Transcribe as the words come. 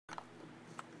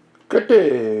Good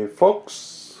day,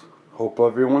 folks. Hope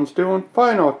everyone's doing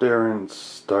fine out there in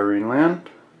Styrene Land.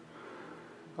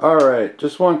 Alright,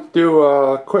 just want to do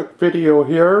a quick video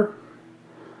here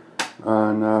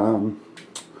on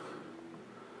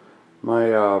my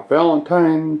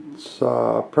Valentine's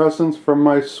presents from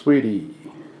my sweetie.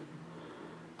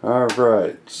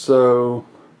 Alright, so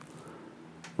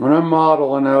when I'm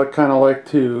modeling, I kind of like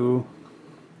to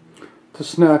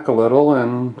snack a little,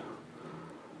 and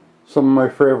some of my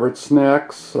favorite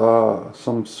snacks,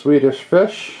 some Swedish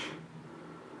fish,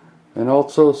 and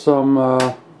also some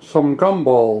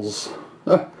gumballs.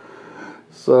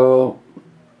 So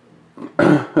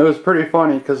it was pretty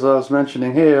funny because I was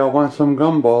mentioning, hey, I want some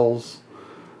gumballs,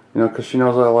 because she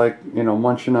knows I like,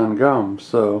 munching on gum.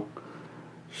 So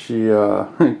she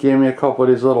gave me a couple of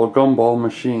these little gumball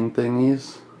machine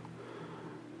thingies,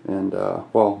 and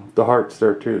well, the heart's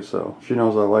there too, so she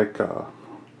knows I like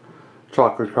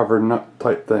chocolate covered nut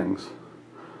type things.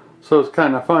 So it's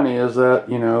kind of funny is that,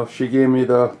 she gave me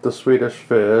the Swedish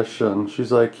fish, and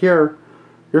she's like, here's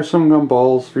some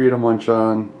gumballs for you to munch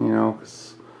on,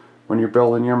 because when you're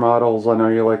building your models, I know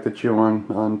you like to chew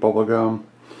on bubble gum.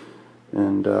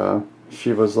 And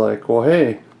she was like, well,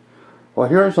 hey, well,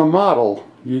 here's a model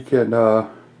you could, I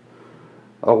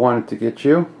wanted to get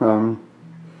you.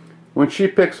 When she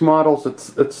picks models,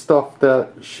 it's stuff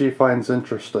that she finds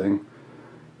interesting.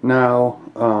 Now,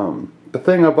 the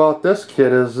thing about this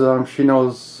kid is she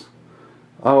knows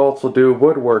I also do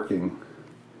woodworking.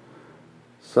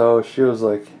 So she was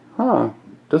like, huh,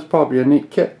 this is probably a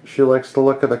neat kit. She likes the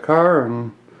look of the car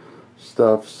and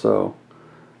stuff, so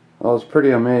I was pretty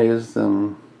amazed.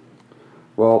 And,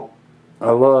 well,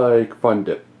 I like Fun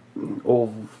Dip,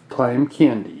 old time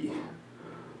candy.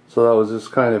 So that was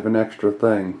just kind of an extra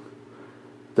thing.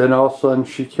 Then all of a sudden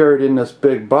she carried in this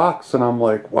big box, and I'm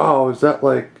like, wow, is that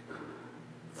like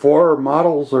 4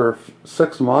 models or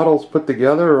 6 models put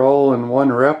together all in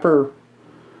one wrapper?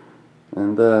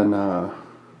 And then I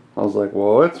was like,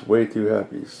 well, it's way too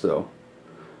heavy. So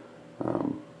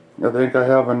I think I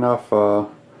have enough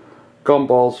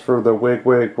gumballs for the Wig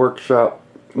workshop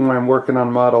when I'm working on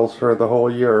models for the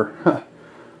whole year.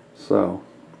 So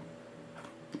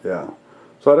yeah,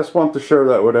 so I just want to share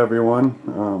that with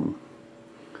everyone.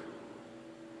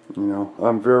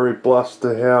 I'm very blessed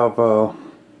to have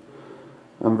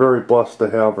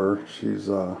her. She's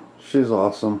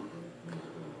awesome,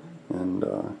 and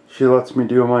she lets me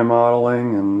do my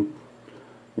modeling, and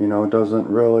doesn't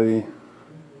really,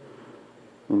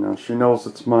 she knows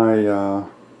it's my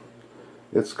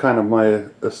it's kind of my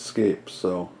escape.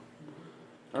 So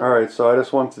alright, so I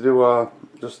just want to do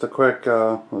just a quick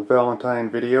Valentine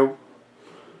video.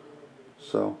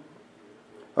 So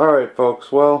alright,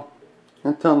 folks, well,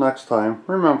 until next time,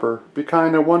 remember, be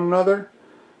kind to one another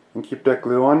and keep that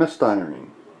glue on the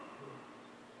styrene.